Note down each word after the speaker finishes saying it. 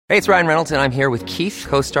Hey, it's Ryan Reynolds, and I'm here with Keith,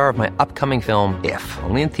 co-star of my upcoming film, If,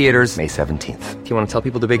 only in theaters May 17th. Do you want to tell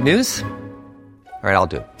people the big news? All right, I'll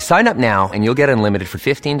do it. Sign up now and you'll get unlimited for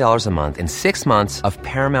 $15 a month and 6 months of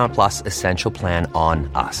Paramount Plus Essential Plan on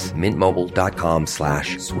us.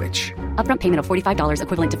 MintMobile.com/switch. Upfront payment of $45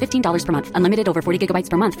 equivalent to $15 per month. Unlimited over 40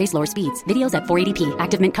 gigabytes per month. Face lower speeds. Videos at 480p.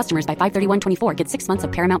 Active Mint customers by 531.24 get 6 months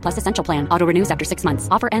of Paramount Plus Essential Plan. Auto renews after 6 months.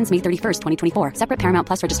 Offer ends May 31st, 2024. Separate Paramount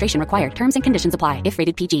Plus registration required. Terms and conditions apply if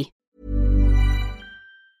rated PG.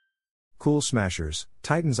 Cool Smashers,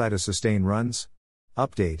 Titans Ida sustain runs?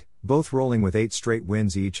 Update, both rolling with 8 straight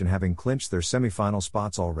wins each and having clinched their semifinal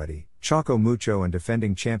spots already. Choco Mucho and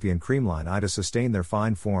defending champion Creamline Ida sustain their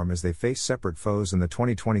fine form as they face separate foes in the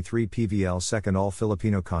 2023 PVL Second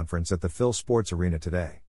All-Filipino Conference at the Phil Sports Arena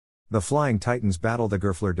today. The Flying Titans battle the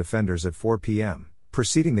Gerfler Defenders at 4 p.m.,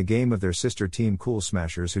 preceding the game of their sister team Cool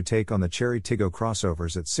Smashers who take on the Cherry Tigo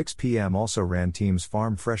Crossovers at 6 p.m. Also ran teams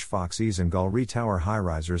Farm Fresh Foxies and Gallery Tower High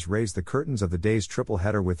Risers raised the curtains of the day's triple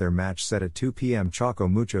header with their match set at 2 p.m. Choco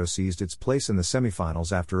Mucho seized its place in the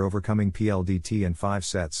semifinals after overcoming PLDT in 5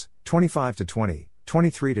 sets, 25-20,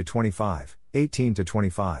 23-25,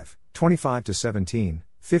 18-25, 25-17,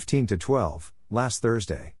 15-12, last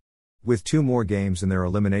Thursday. With 2 more games in their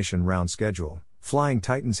elimination round schedule, Flying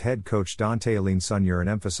Titans head coach Dante Aline-Sunuran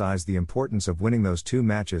emphasized the importance of winning those 2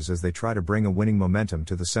 matches as they try to bring a winning momentum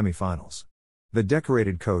to the semifinals. The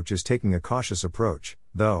decorated coach is taking a cautious approach,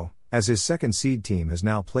 though, as his second seed team has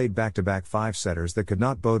now played back-to-back 5-setters that could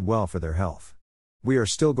not bode well for their health. We are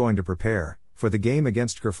still going to prepare for the game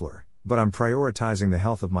against Gerfler, but I'm prioritizing the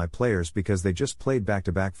health of my players because they just played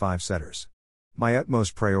back-to-back 5-setters. My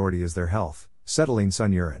utmost priority is their health, said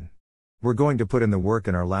Aline-Sunuran. We're going to put in the work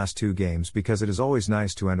in our last 2 games because it is always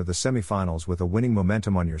nice to enter the semifinals with a winning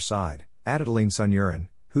momentum on your side, added Aline-Sunuran,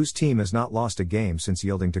 whose team has not lost a game since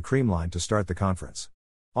yielding to Creamline to start the conference.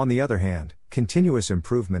 On the other hand, continuous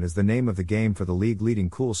improvement is the name of the game for the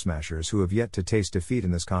league-leading Cool Smashers who have yet to taste defeat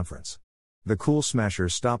in this conference. The Cool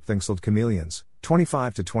Smashers stopped Thingseld Chameleons,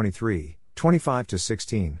 25-23,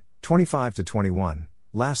 25-16, 25-21,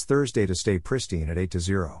 last Thursday to stay pristine at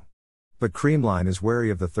 8-0. But Creamline is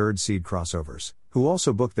wary of the 3rd seed Crossovers, who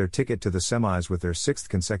also booked their ticket to the semis with their 6th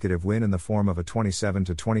consecutive win in the form of a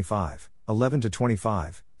 27-25,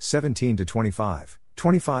 11-25, 17-25,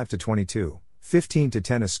 25-22,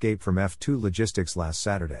 15-10 escape from F2 Logistics last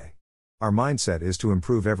Saturday. Our mindset is to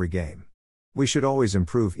improve every game. We should always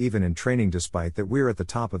improve even in training despite that we're at the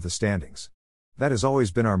top of the standings. That has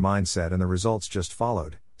always been our mindset and the results just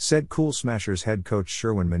followed, said Cool Smashers head coach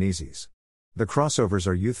Sherwin Menezes. The Crossovers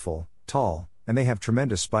are youthful, tall, and they have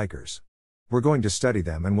tremendous spikers. We're going to study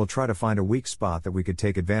them and we'll try to find a weak spot that we could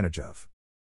take advantage of.